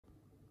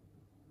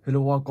Hello,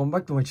 welcome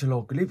back to my channel.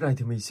 Clip này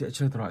thì mình sẽ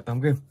chơi thể loại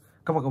 8 game.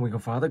 Các bạn cùng mình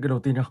khám phá tới cái đầu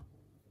tiên nhá.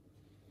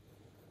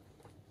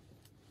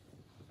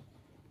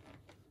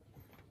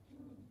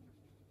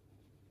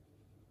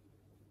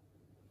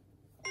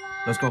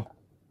 Let's go.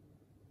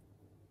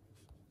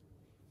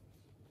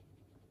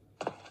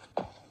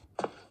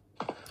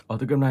 Ở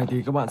cái game này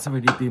thì các bạn sẽ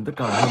phải đi tìm tất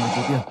cả 20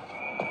 túi tiền.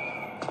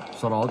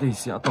 Sau đó thì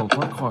sẽ tẩu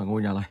thoát khỏi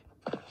ngôi nhà này.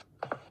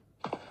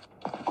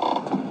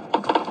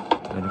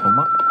 Đây là con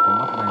mắt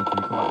này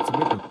thì các bạn sẽ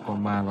biết được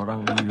con ma nó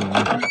đang đi đường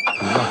này.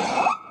 Đúng rồi.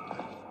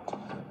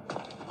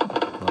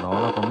 Và đó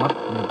là con mắt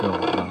như kiểu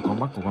là con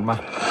mắt của con ma.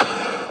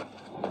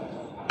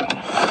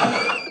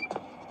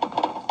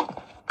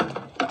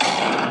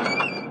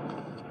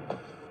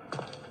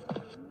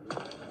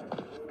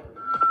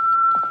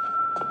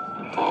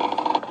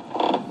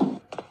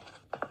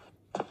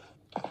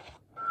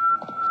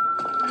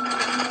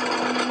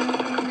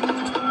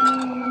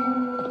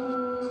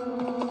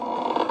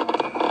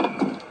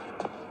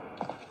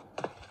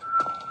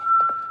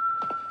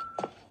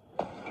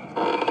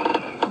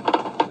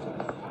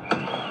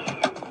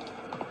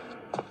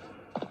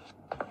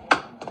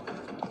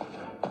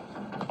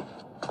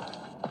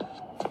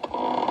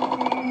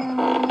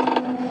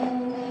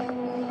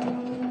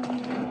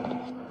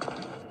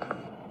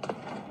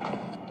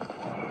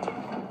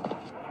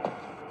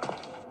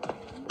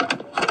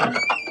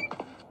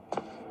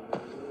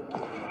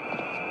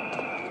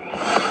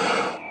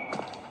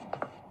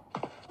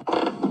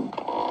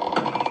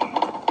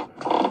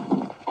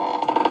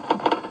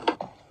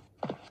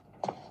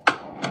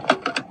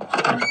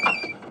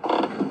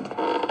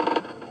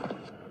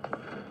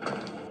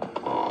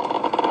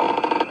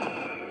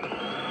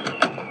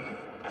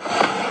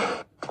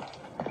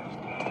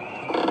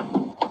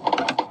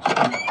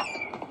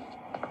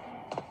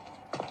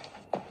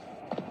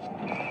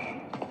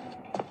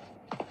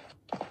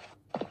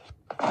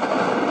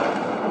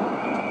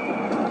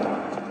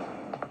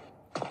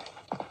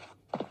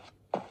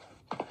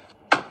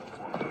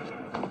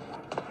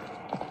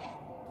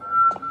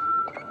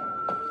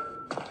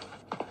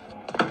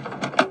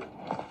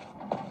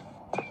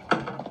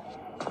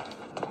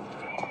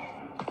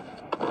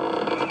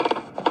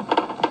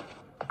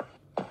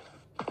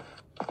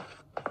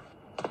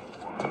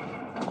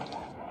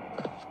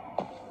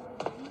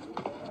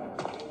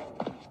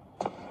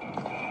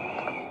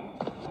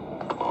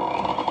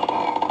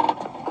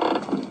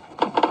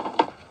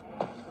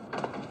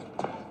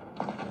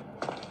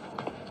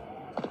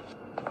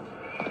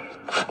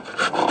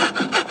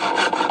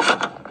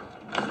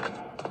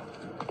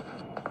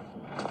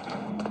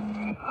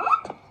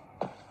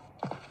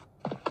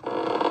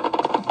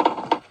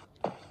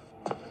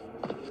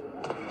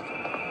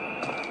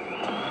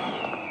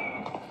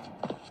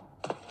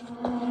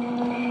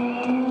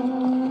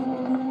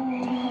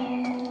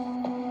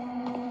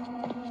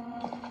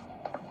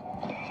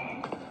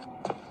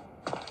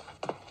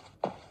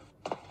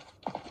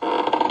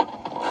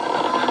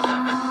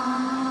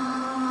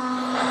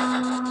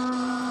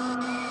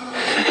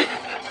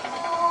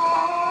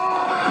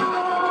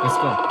 Let's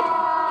go.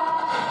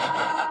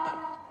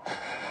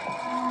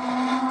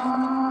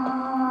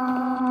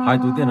 Hai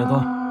túi tiền nữa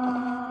thôi.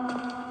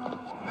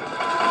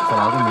 Sau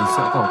đó thì mình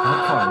sẽ tẩu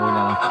thoát khỏi ngôi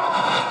nhà này.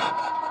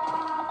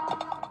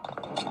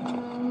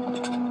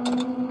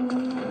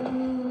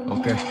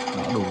 Ok,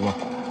 đã đủ rồi.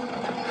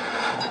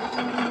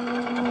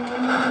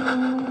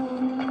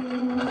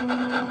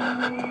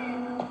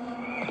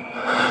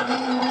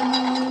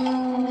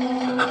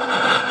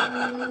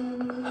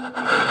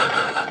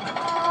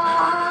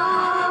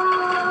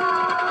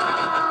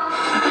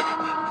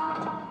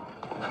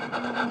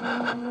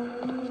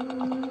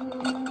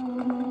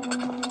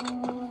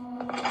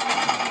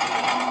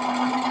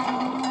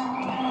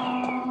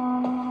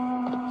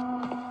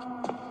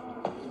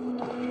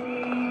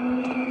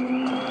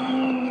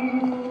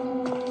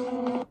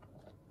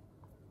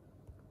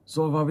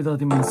 Rồi và bây giờ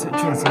thì mình sẽ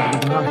chuyển sang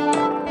cái thứ hai,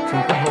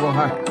 trên cấp Roblox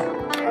 2.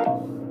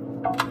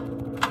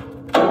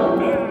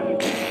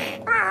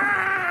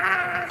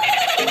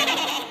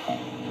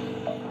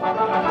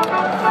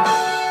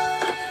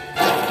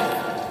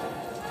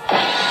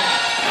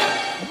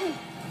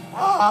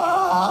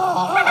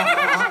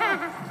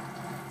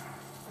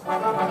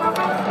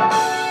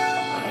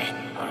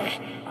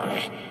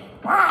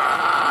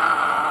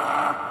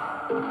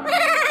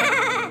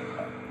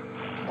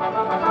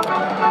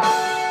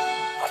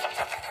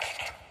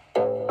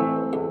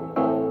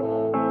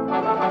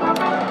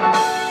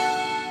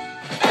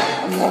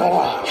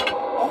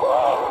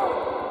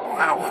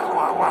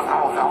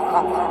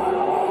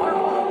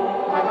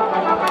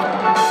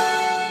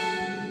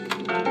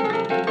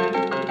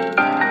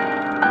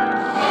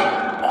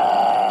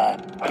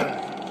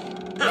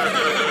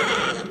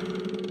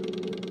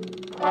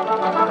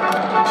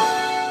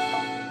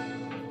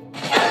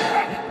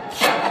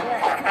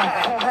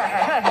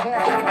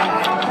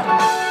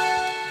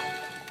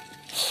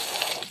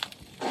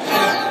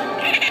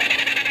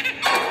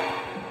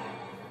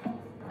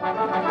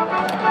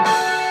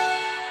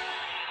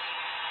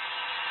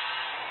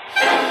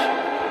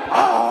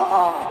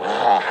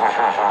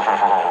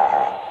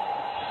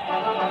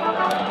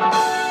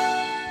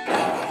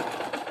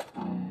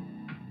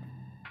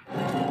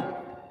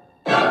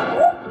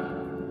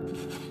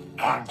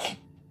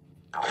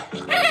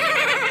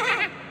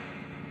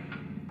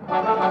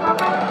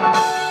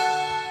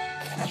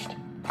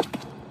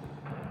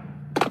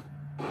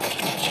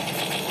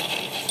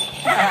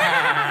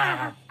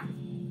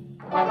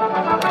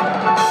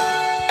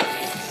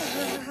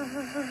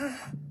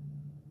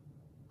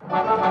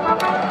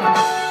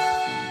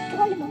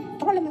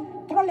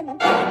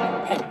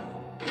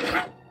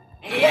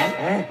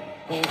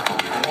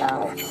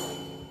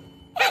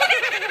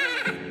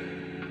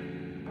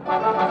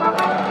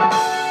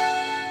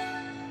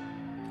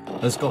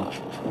 Let's go.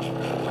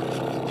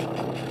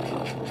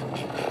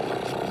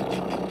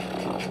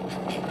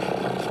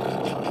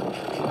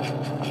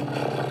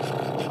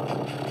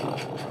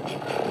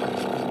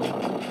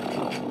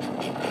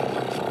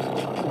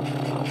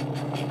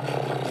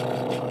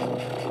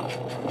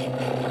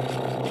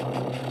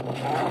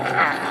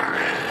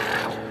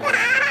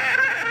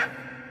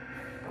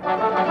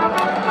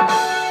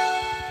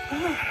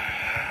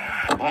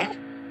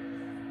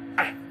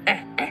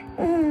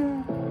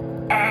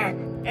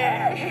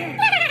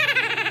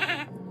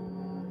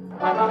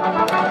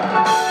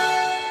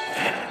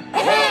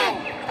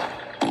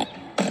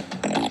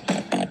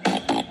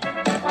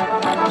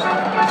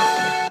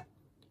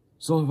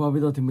 Rồi và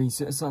bây giờ thì mình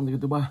sẽ sang cái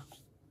thứ ba,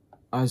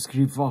 Ice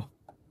Cream Fall.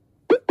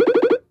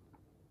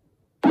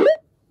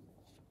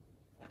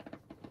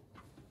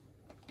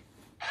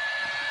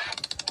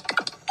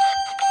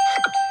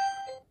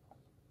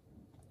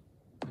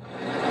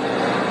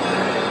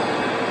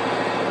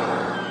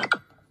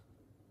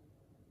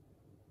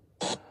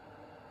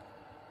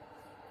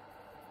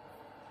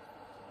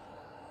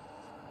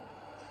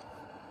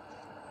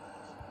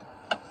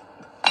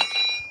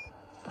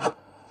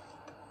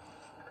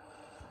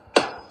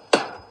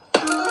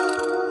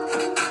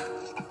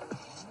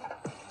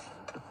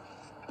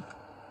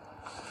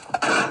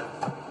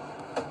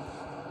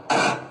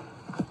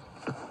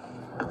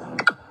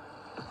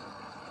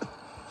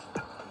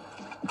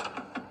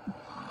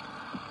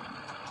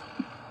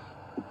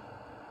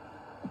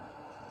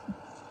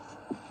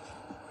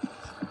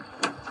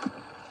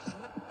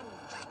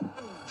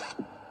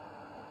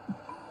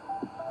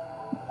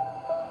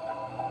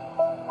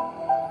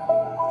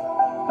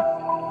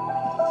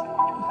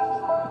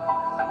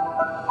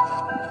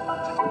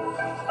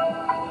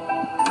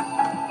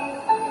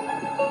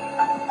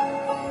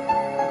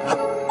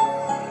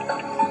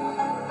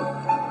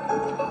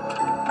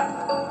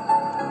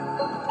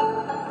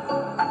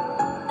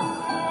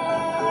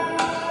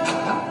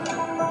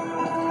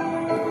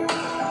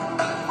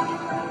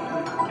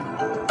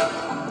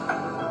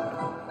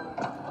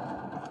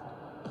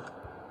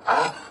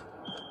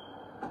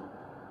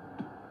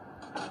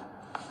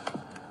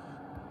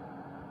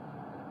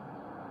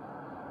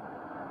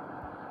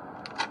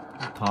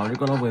 Tháo những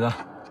con ốc này ra.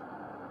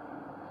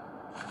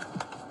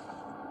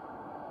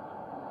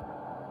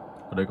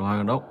 Ở đây có 2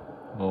 con ốc.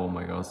 Oh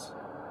my god.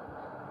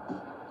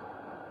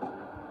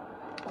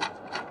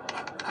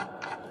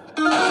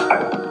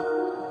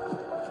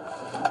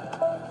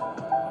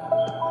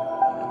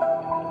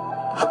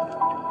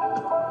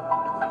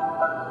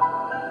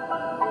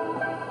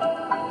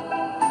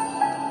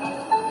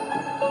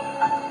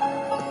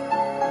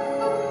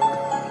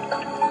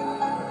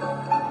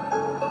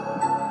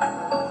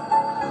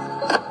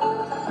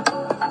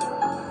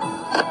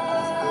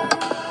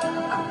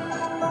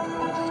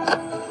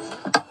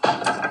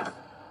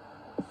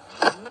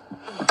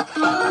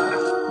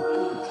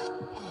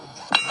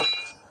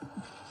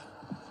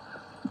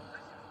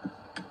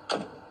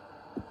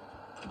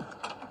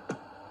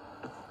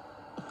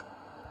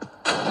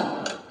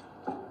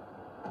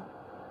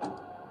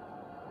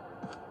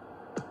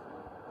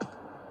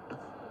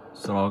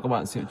 Sau đó các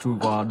bạn sẽ chui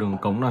qua đường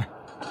cống này.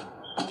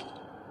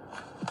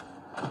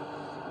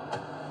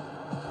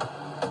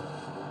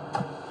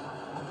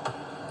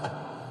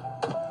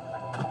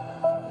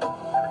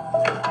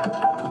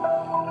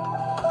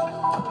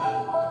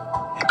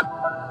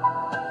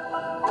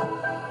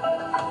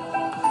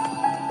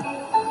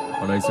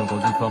 Ở đây xem có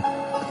gì không.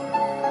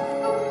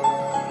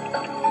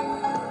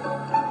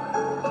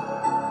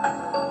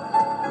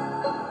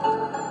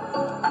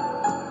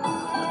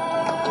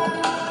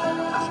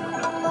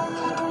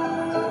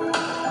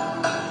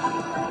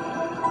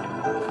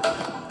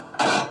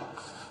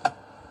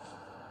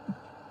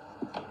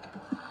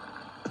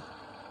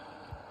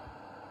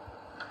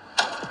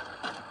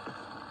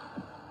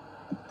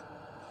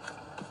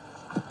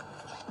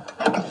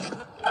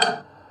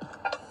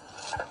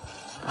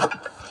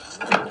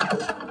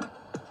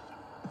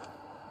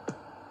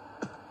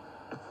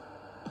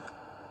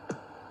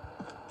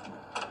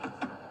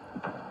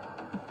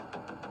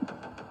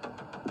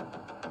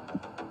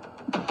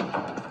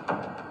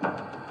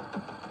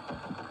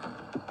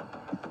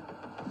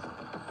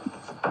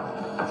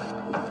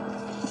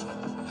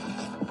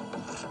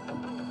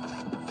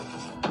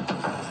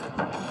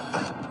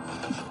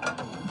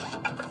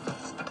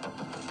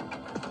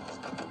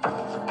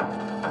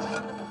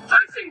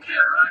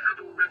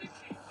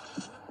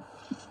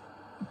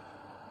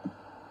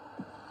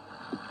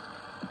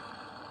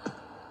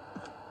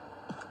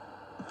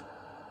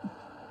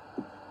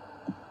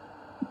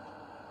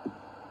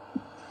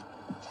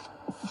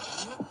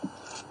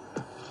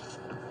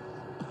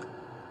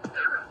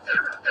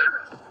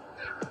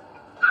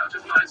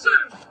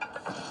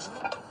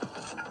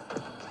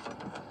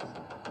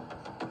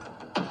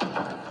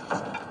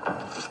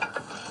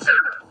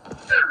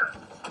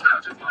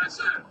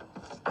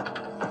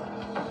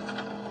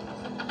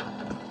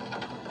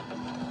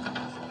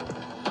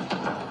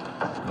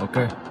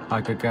 Ok,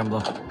 2 cây kem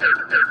rồi.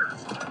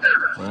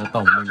 Vậy là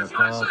tổng mình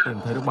đã tìm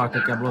thấy được 3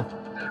 cây kem luôn.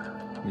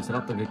 Mình sẽ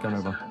lắp từng cây kem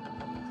này vào.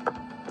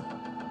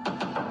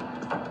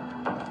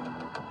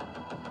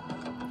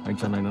 Anh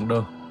chàng này đang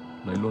đơ,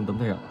 lấy luôn tấm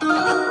thẻ.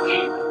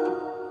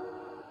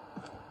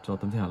 Cho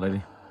tấm thẻ lấy đi.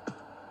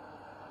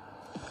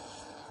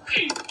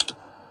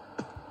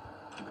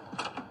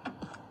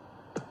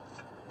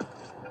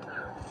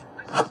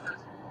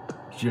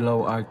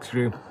 Jello ice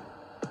cream.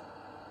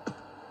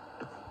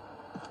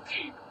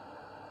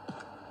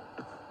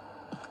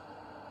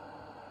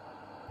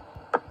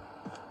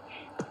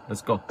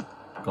 Let's go.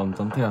 Còn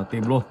tấm thẻ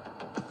tìm luôn.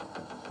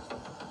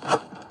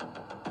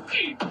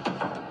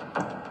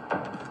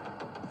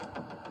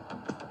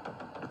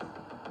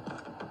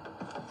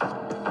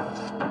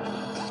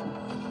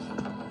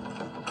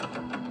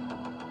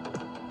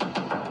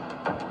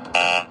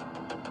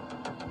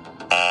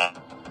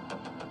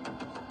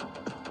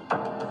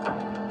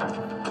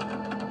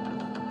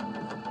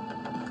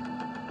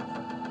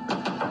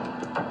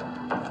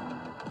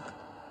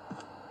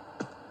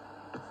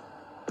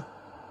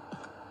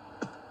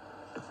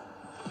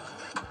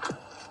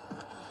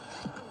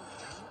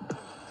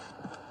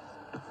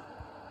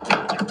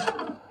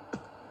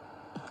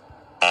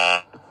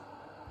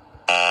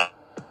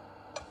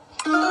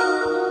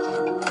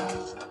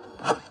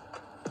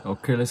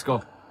 Okay, let's go.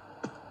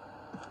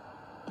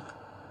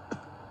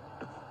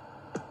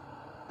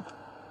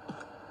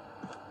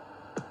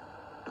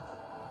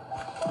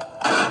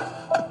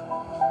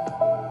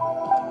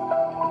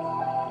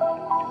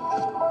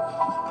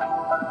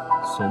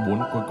 Số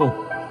 4 cuối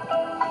cùng.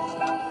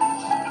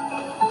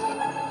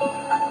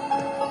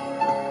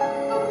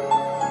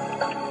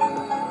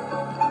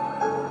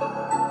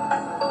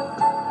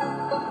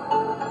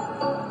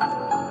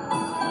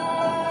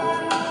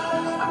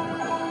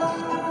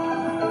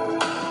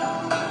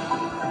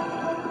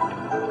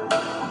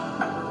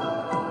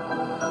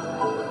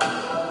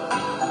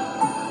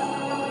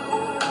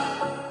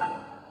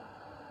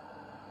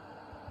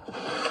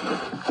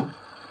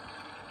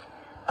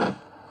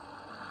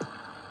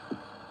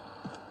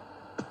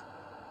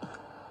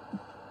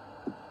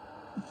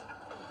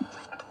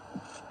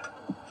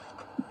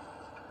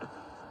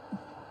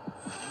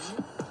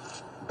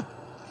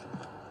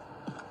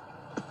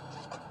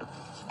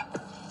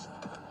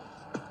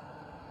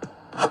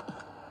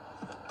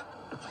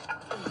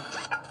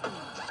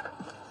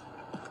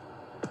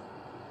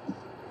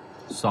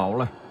 Sáu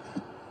này.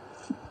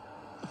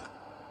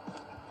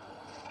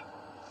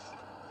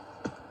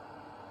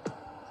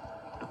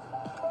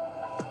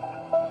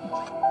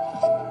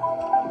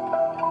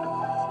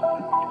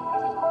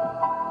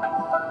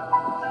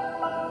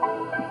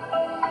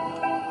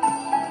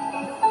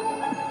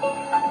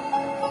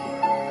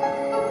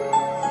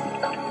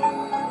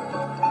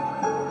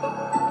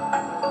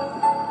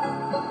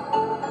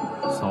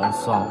 Sáu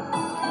sáu.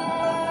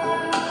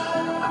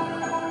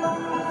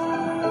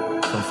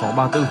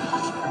 6634.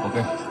 Ok.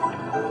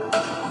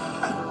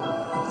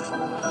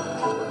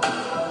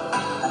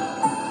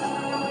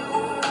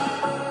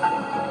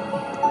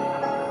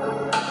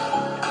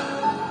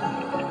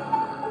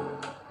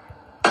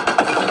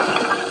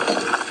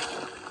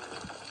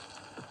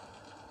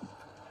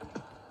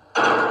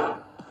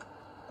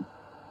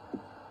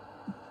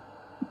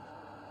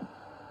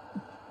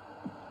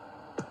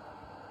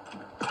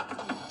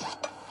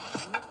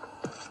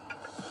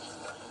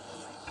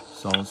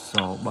 Sáu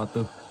sáu ba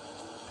tư.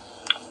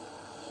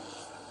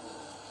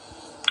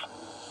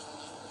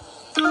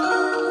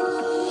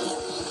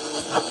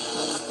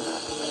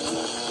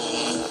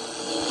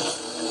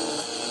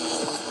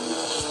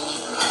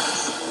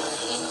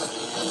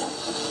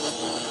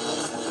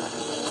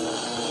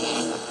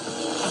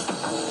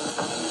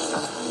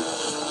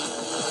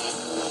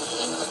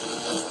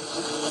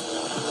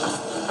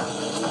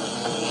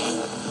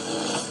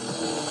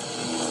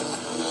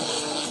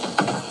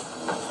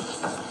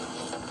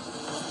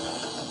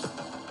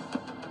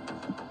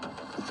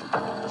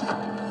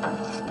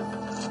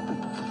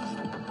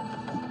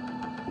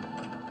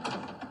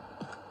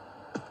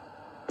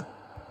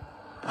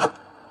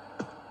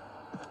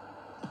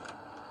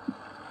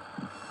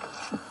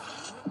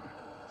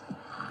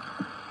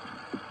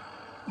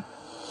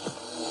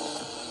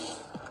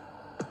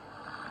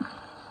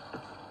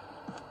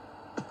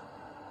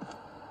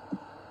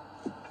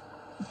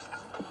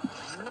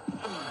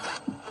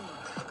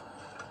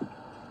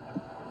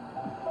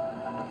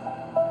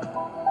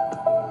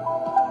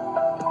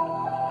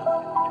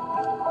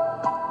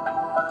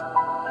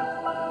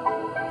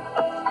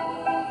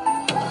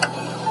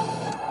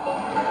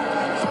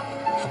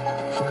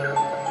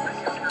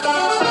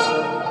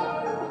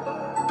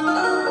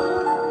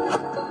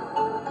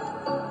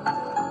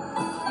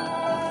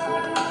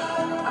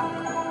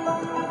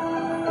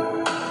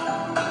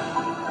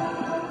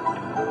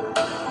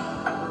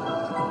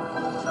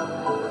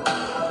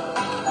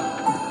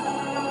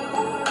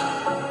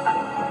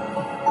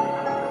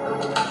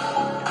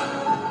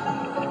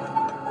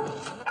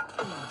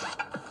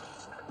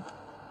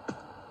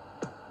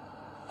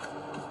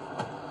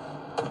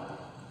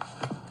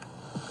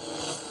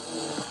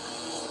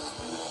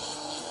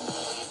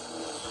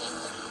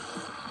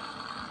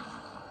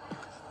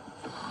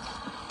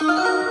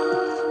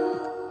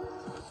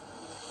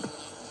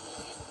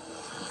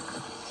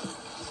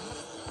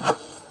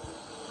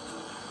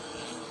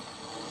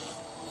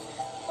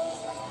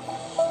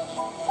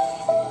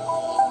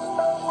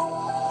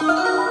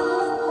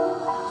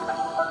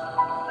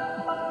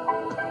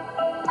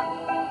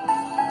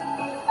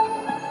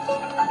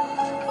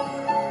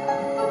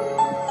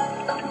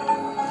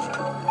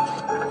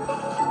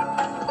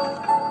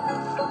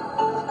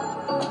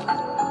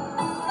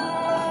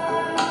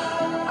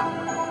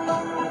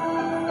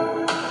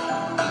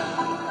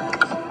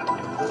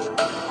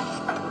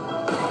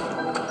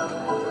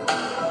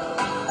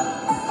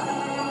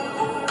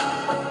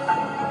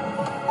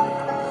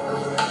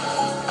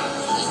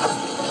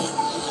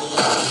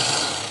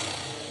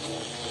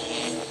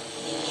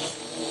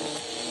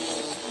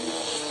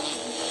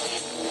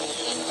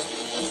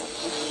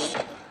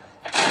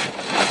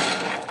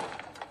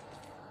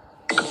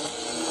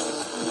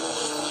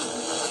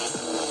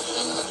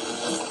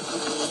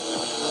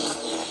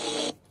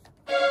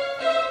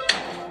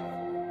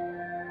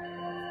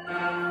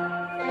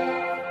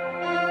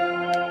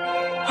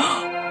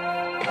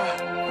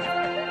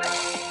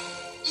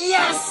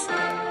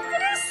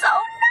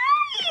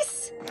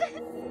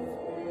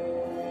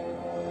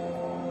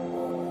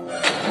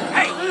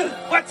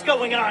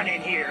 going on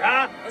in here,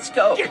 huh? Let's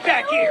go. Get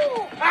back here!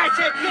 I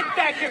said get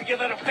back here, you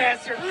little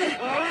bastard!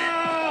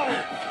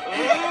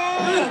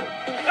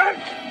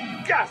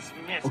 Just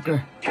missed Ok,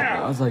 it.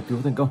 đã giải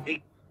cứu thành công.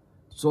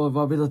 Rồi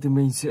và bây giờ thì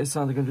mình sẽ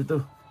sang tới kênh thứ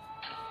tư.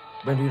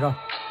 Bendy ra.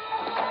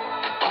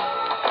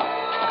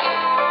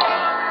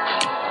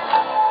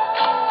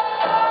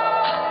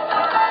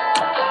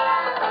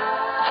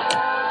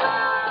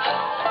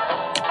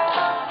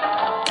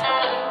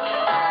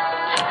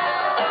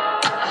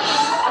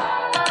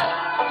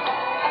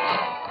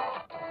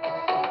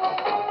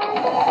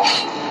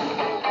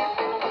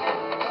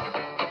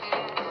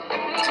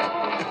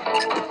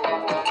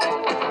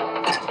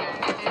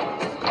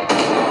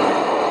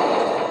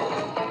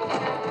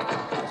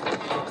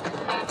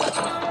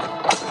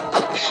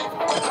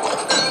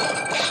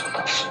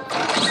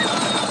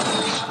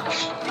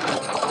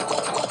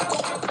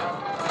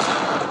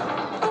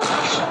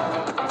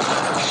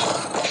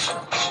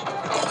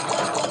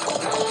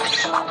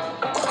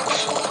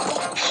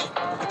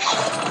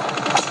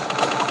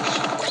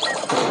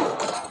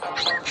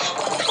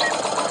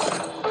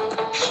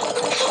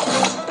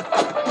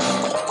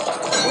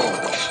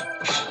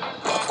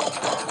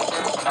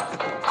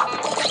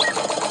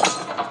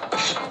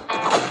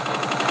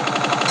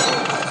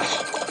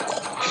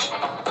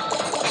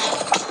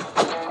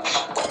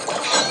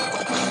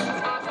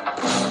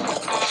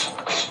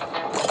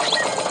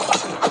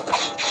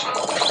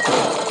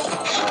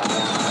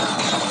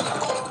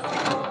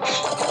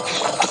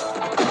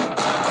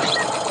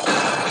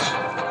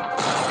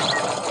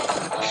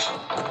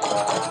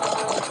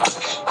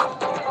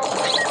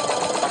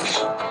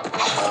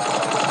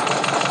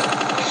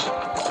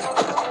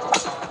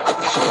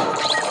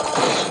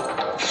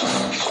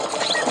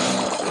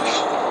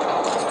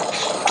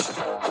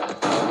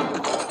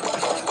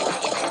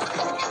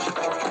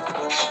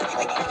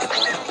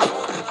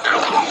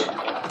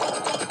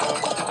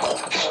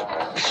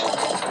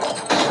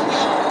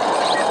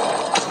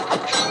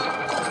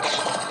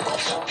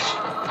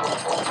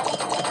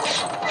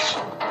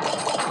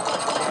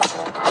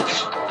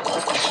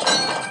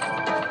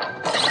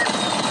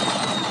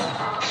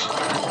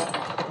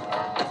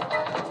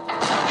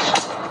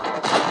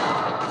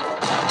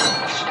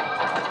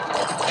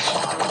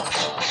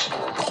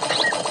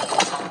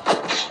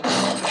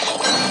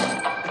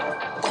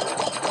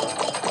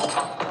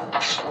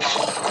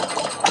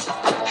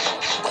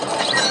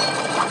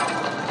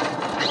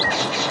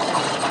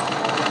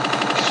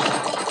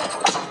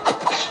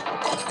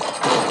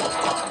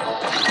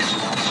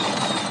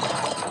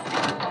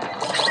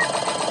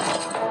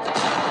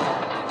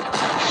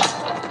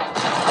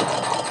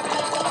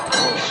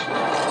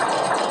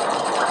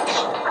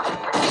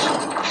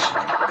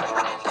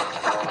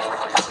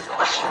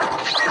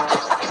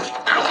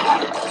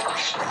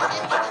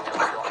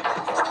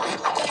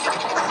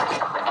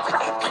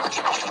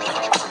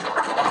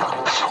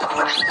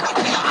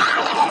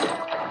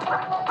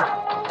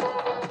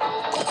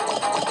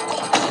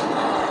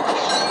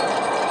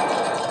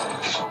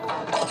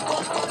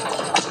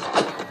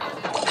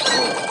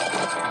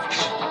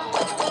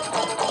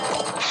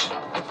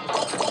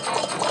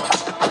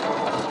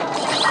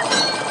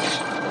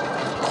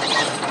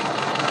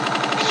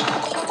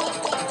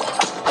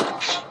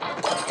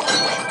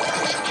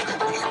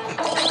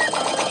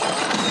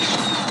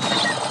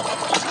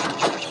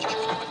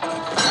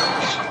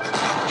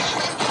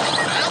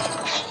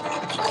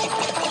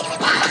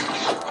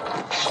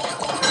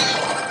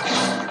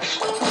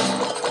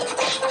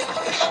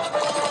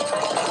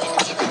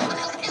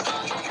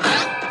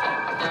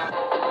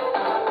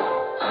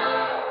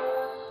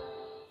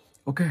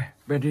 Ok,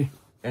 Bendy,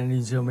 and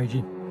your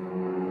Meiji.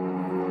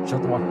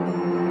 Shot one.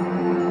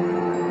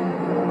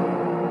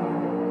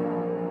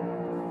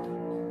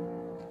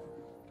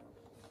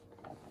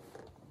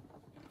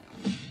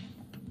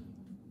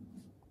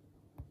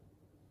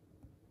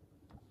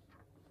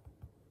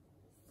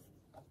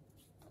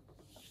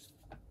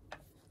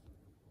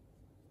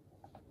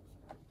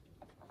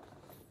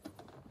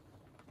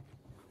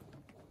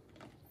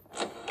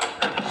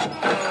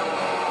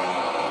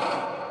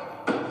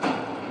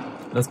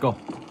 Let's go.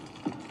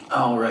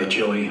 All right,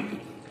 Joey.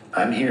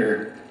 I'm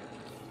here.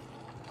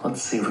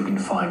 Let's see if we can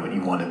find what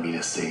you wanted me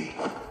to see.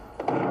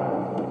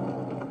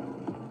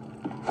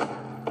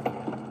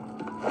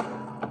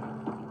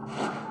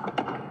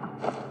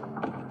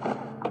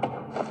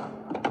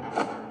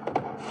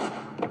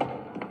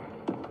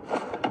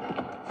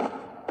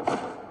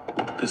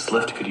 This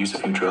lift could use a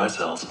few dry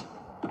cells.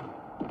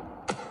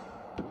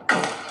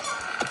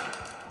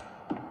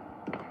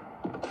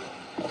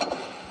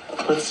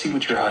 Let's see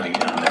what you're hiding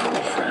down there,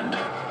 old friend.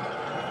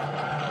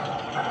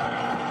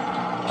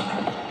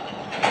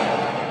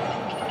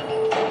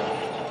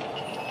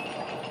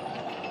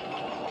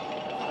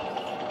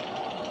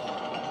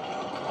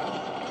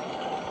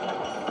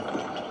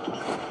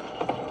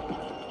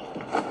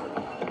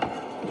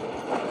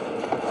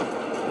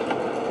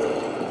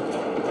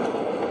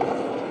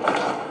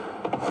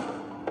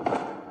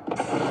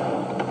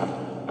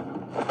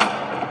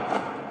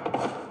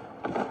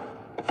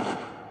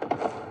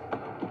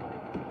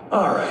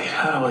 All right,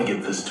 how do I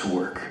get this to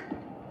work?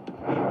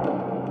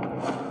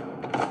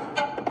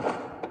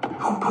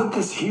 put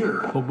this here?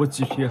 Who put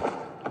you here?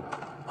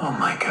 Oh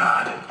my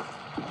god.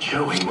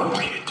 Joey, what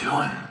were you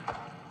doing?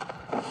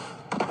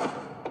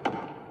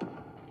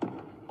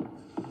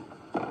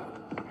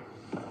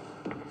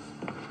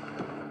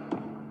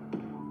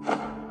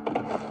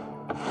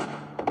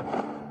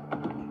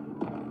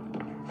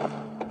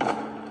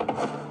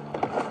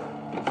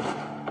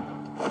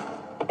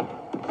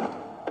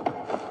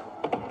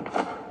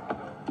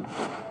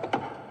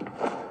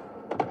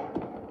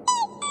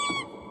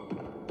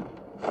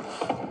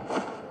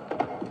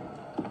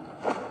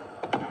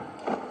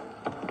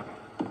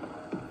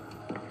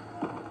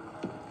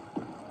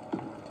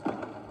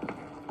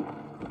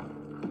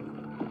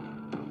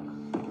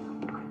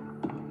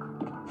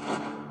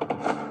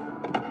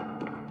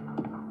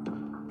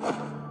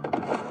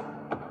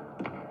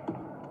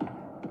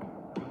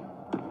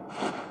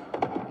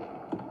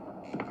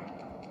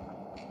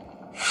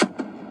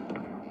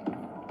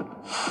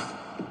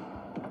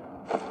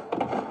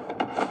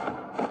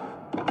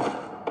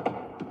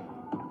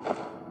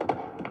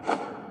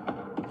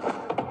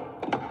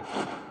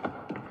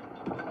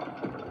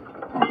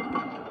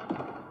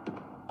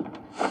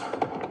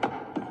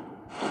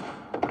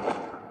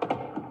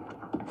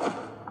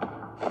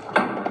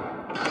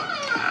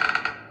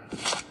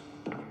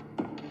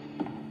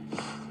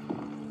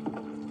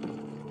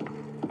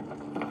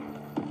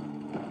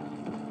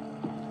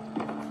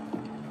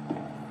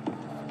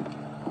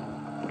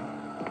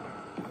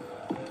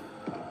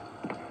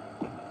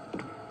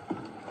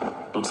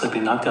 Looks like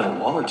they knocked out a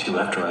wall or two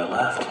after I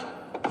left.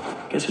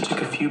 Guess it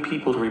took a few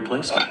people to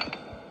replace me.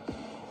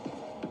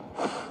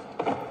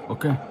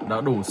 Ok,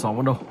 đã đủ 6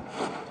 món đồ.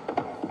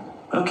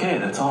 Okay,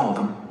 that's all of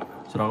them.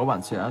 Sau đó các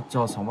bạn sẽ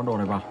cho 6 món đồ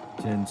này vào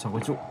trên 6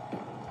 cái trụ.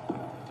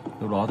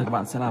 Lúc đó thì các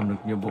bạn sẽ làm được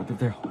nhiệm vụ tiếp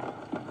theo.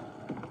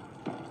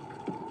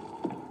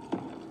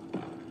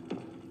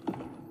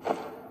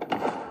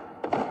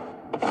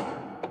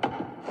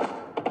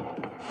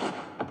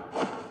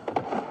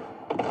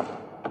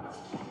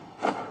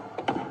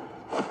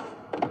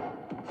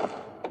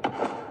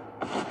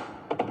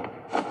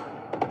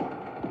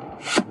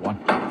 One,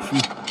 two,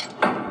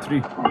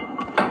 three,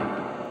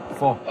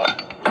 four,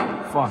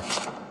 five,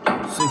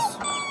 six.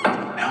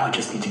 Now I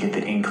just need to get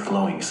the ink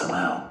flowing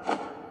somehow.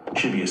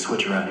 Should be a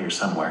switch around here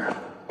somewhere.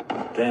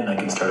 Then I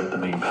can start up the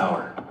main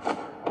power.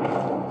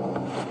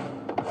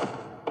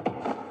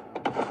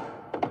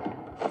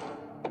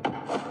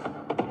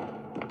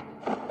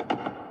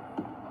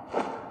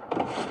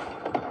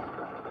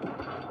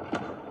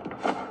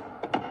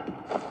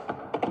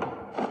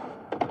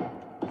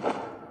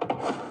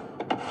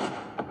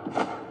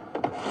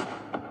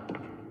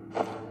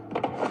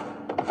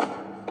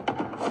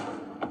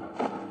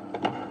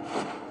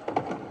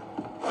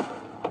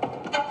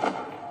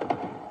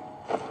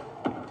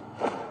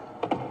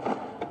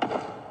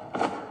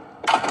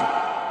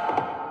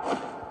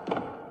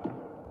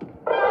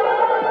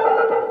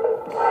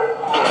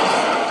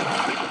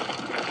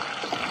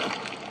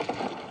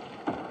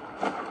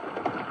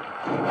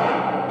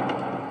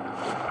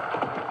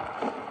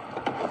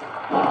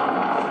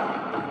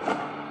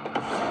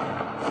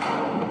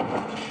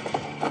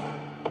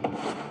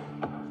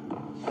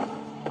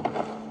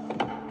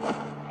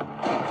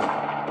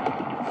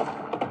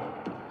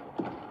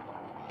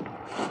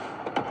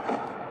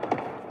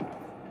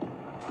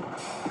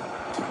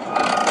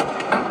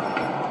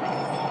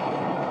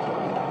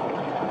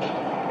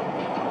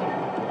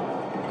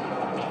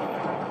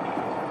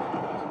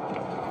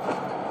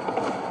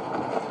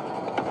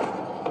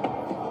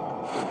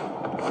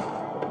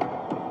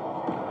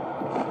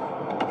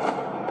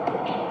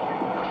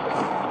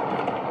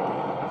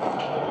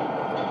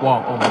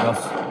 Wow, oh my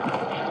gosh.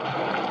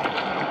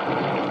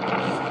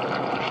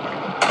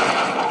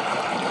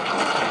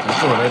 Cái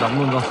cửa đây đóng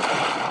luôn rồi.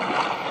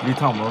 Đi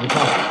thẳng vào bên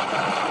trong.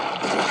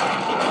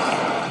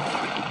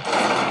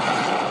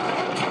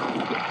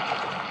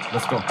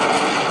 Let's go.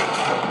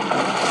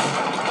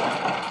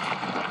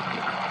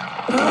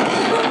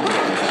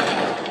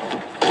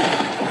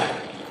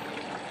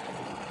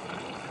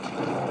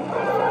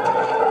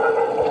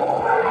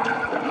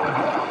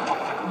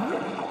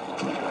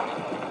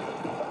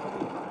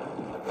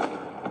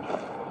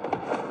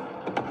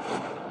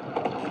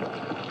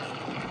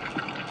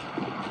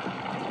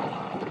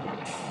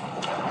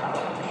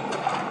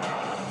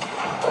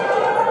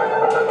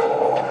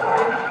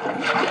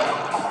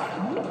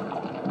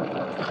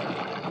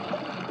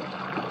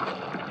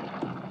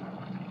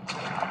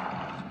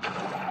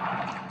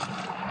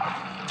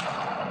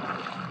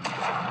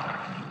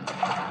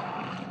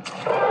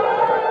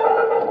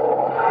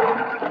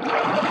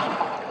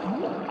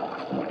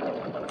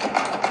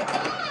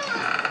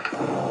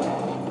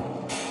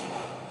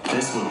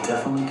 This will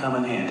definitely come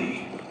in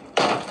handy.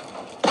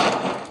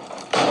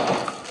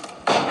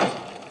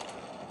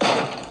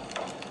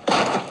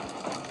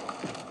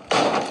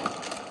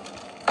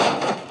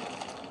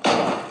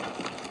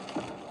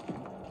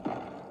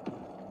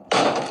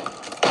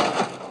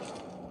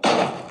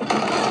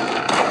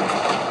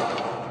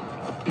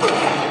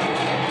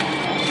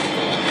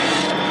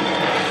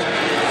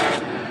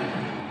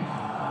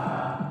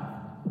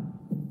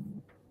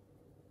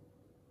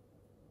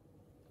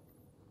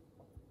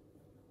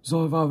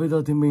 Rồi và bây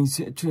giờ thì mình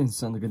sẽ chuyển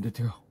sang game tiếp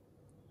theo.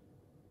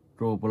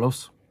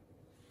 Roblox.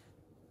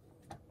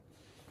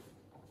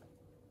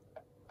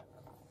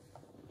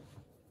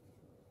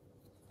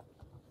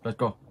 Let's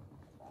go.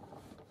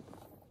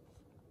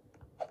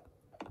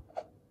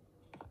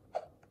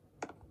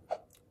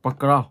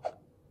 Parkour.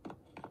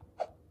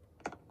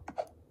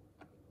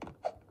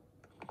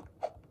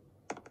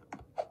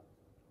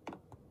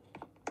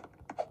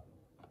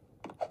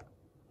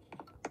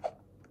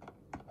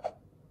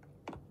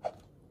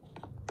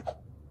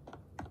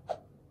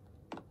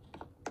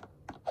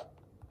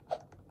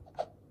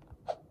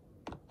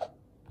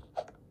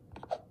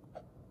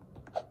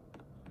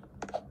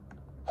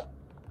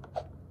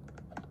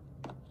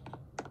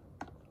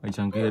 Anh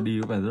chàng kia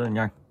đi có vẻ rất là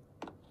nhanh.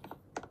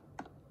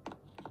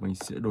 Mình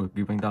sẽ đuổi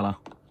kịp anh ta nào.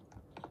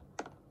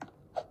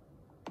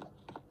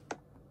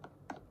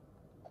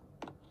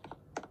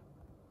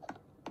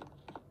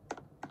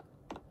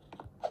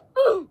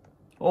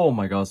 Oh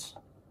my gosh.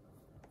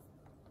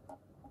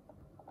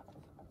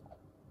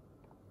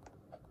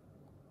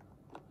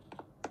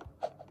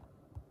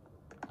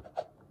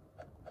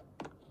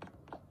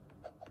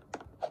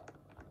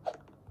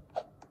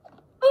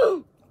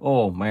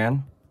 Oh man.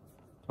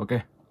 Okay.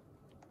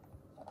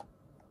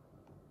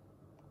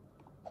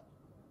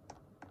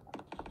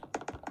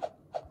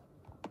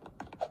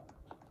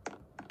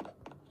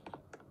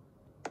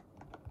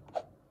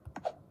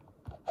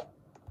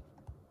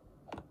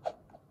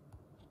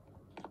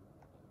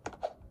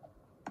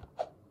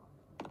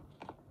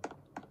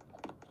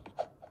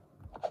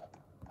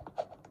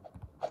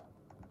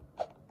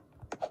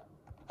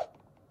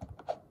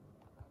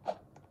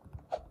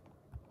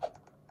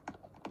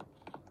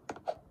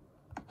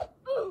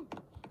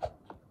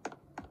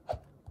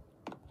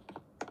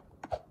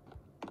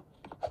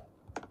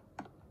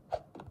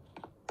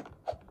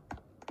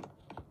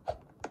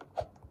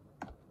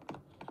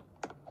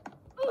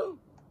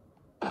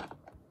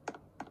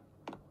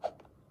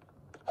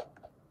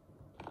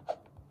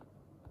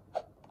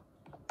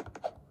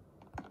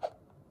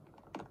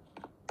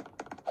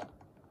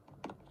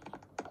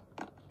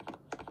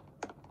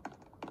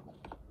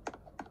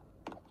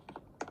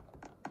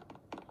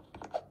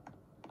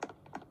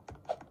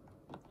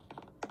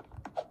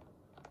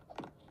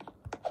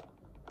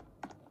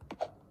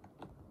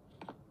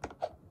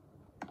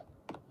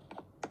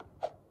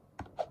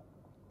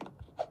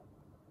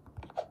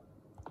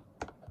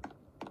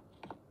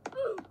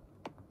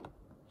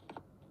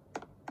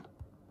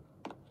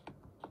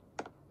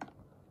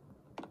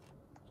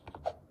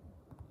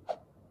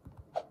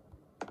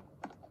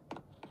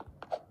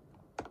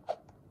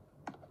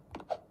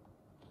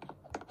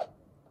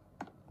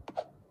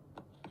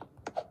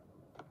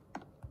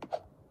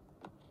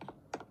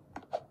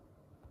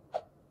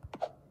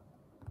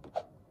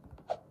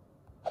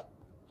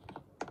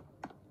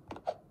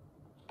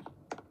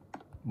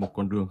 Một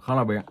con đường khá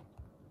là bé.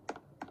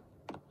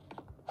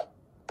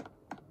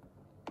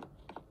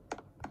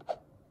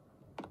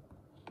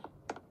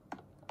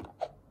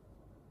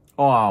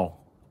 Wow.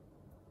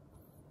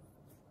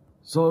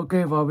 Rồi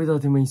ok, và bây giờ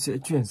thì mình sẽ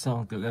chuyển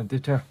sang tựa game tiếp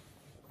theo.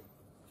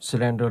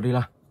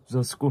 Slendrina,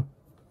 The School.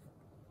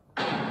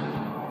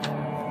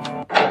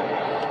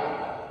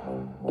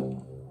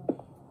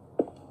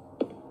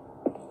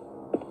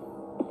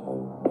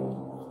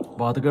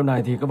 Và tựa game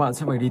này thì các bạn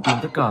sẽ phải đi tìm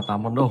tất cả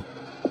 8 món đồ.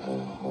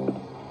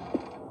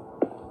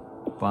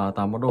 Và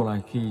 8 món đồ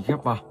này khi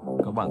ghép vào,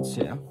 các bạn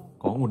sẽ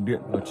có nguồn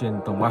điện ở trên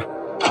tầng 3.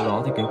 Sau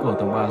đó thì cánh cửa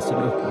tầng 3 sẽ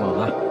được mở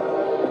ra,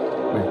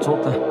 bẻ chốt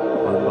ra.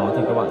 Và lúc đó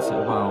thì các bạn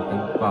sẽ vào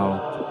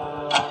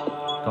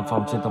căn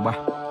phòng trên tầng 3.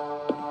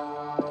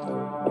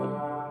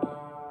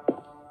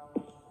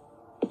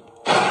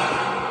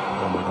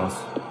 Oh my gosh.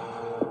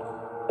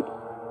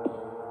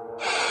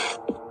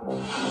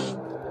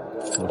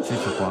 Một chiếc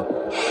chìa khóa.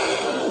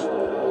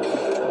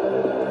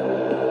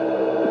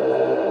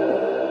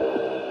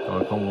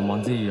 Rồi không có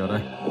món gì ở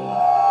đây.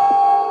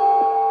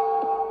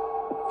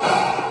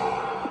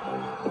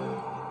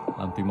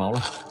 Làm tí máu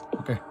này.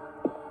 Ok.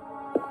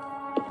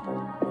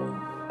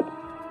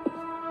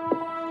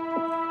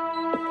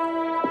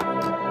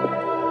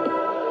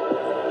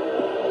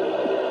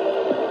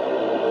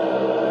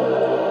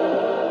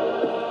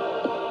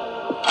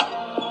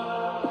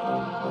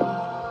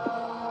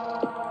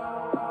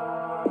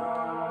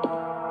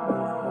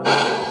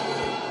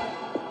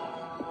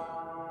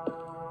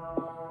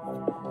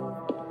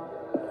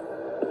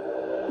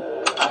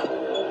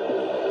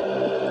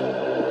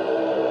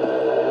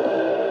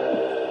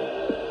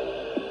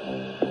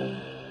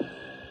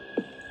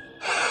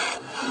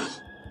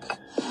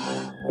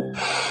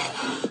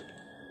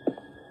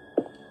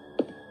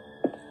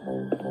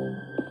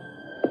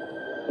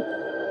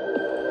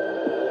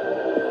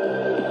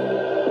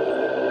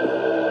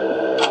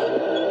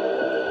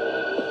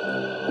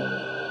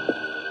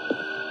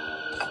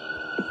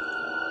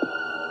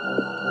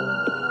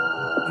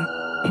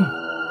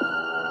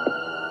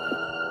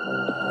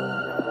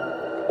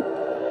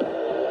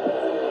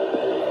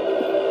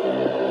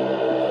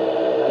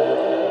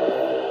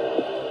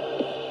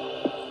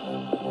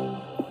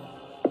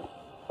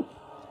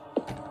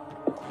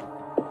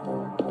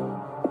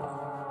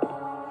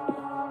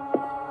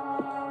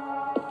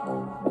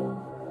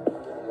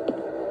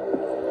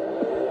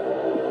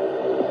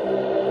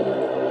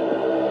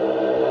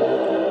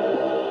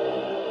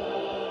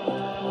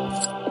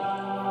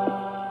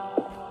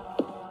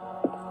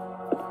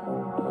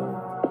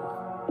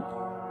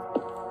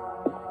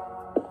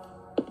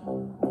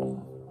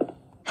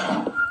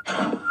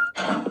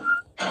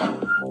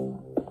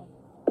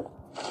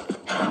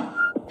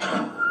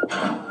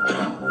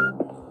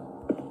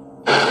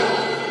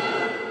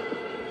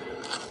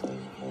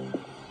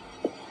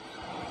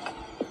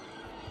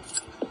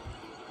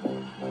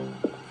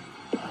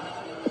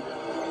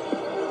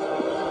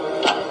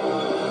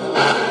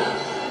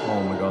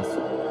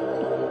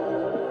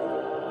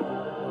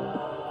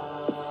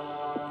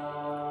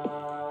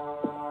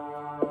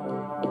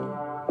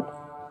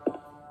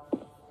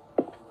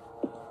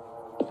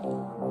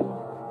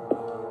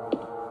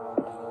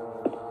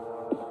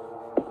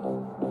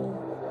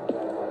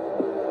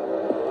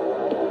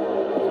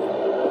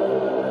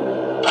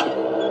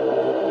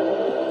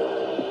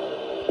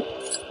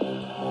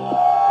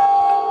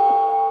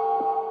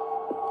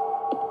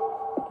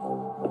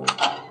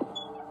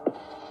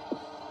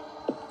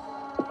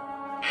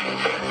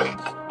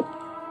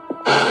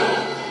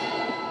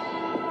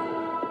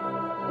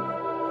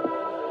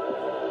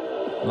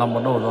 5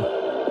 món đồ rồi.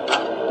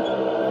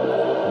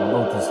 Món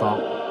đồ thứ 6.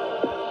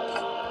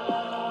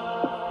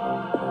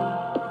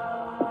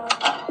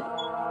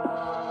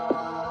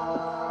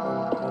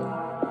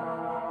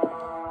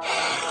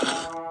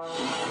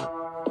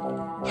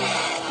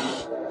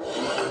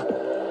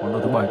 Món đồ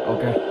thứ 7,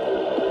 ok.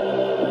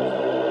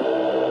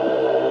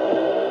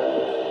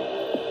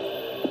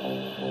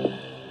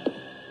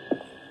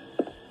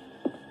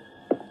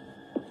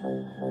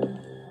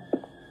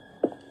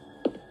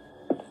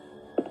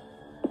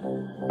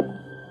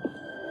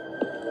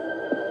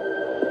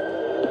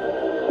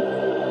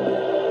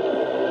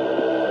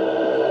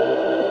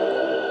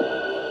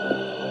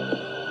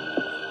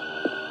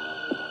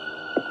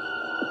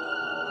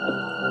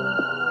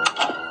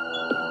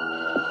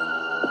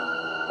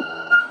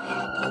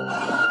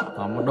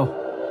 Món đồ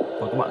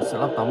và các bạn sẽ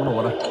lắp 8 món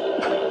đồ vào đây.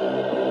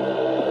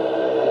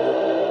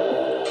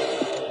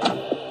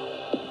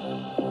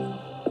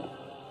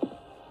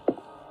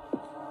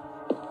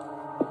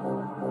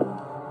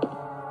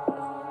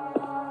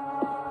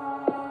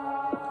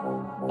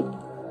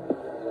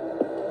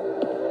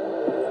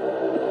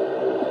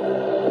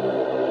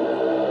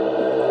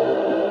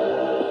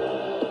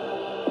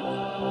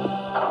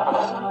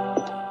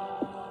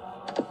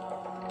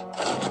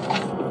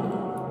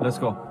 Let's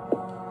go.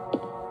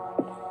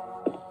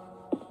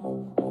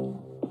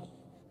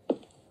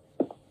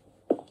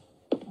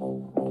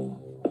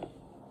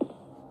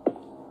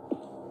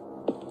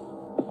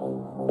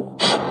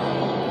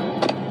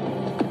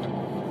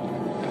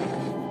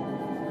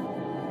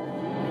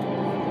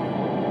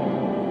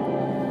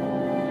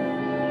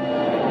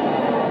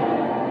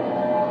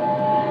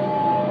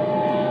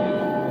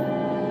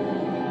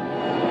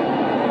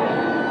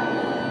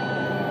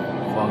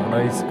 Và ở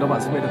đây các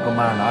bạn sẽ biết được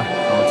command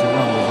này, đó chính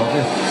là một giáo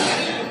viên.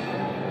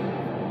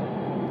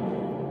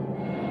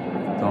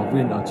 Giáo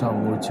viên ở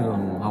trong ngôi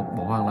trường học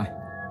bỏ hoang này.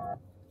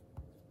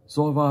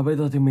 Rồi và bây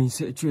giờ thì mình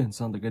sẽ chuyển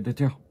sang tới cái tiếp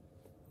theo,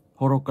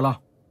 Horror Cloud.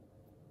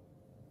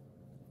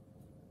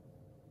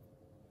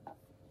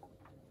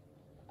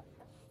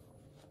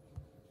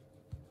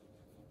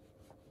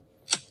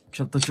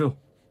 Chapter 2.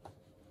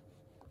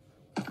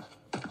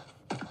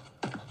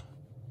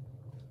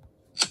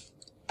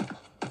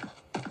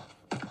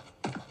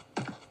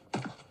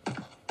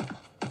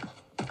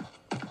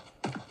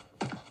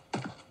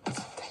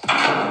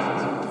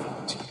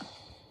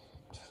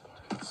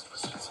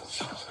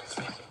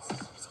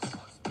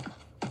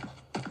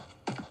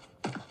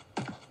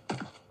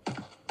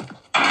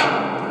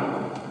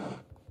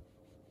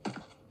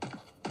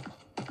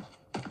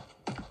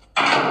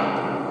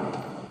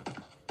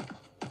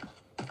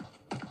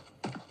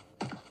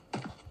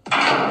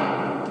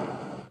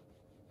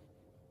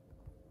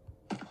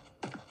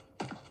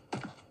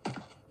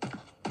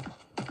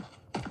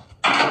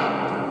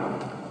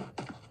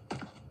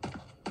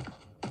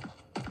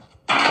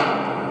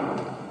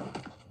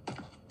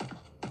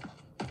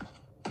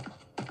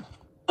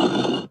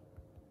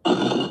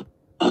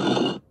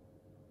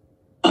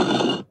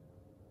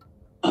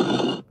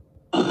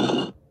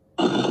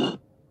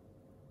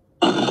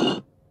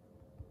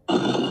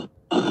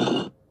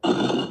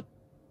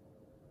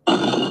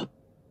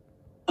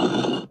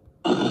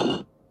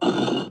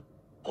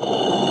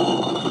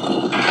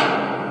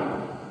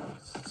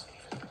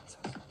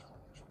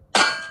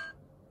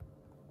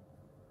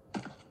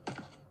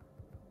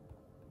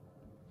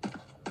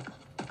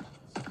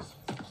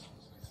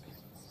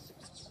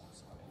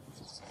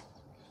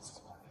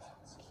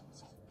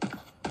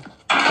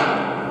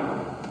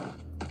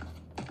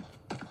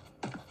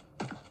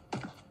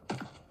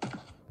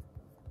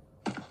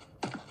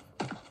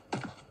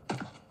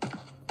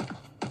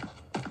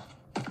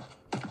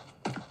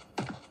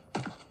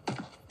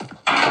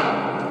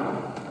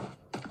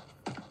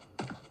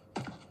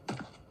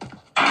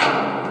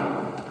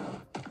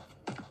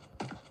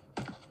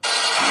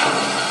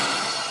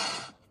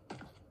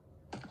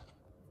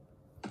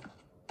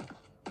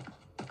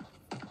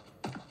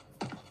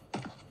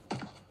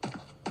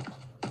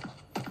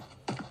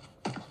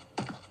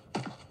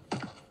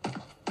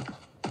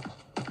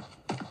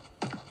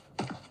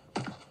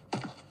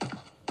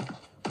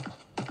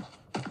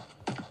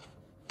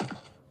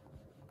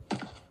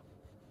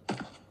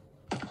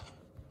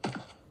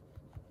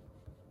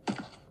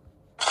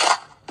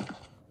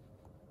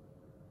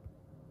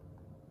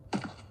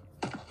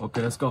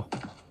 Okay, let's go.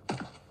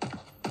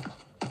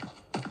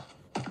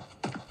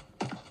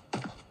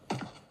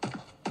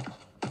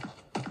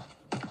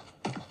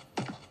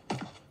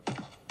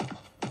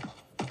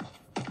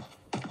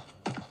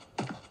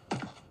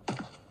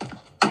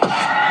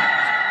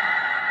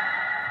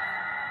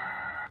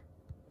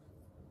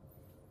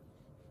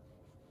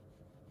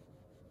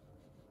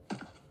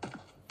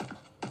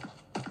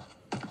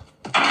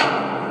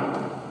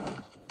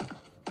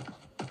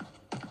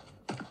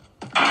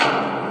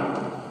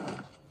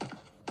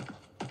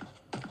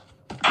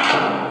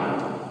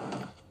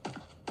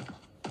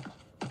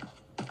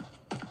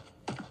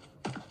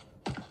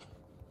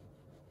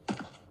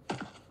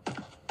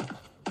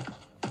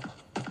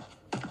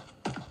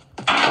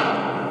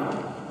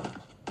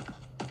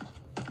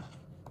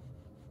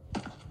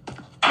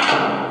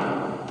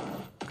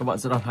 các bạn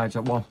sẽ đặt 2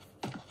 trái bom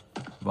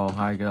vào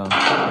 2 cái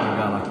bình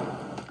ga này.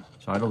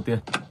 Trái đầu tiên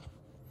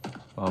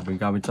vào bình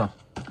ga bên trong,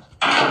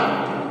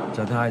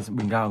 trái thứ hai sẽ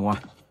bình ga ở ngoài.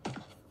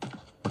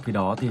 Và khi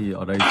đó thì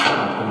ở đây sẽ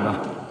là tung ra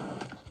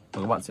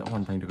và các bạn sẽ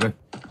hoàn thành được game.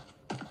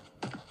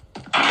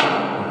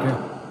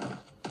 Ok.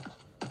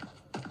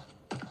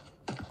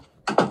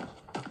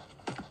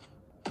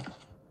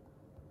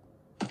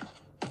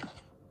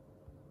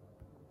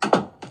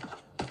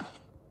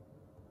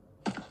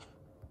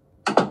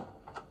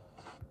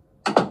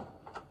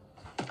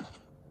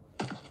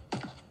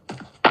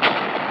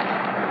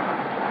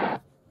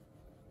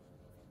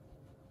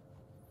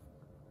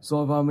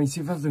 Rồi và mình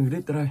xin phép dừng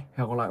clip tại đây.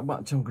 Hẹn gặp lại các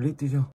bạn trong clip tiếp theo.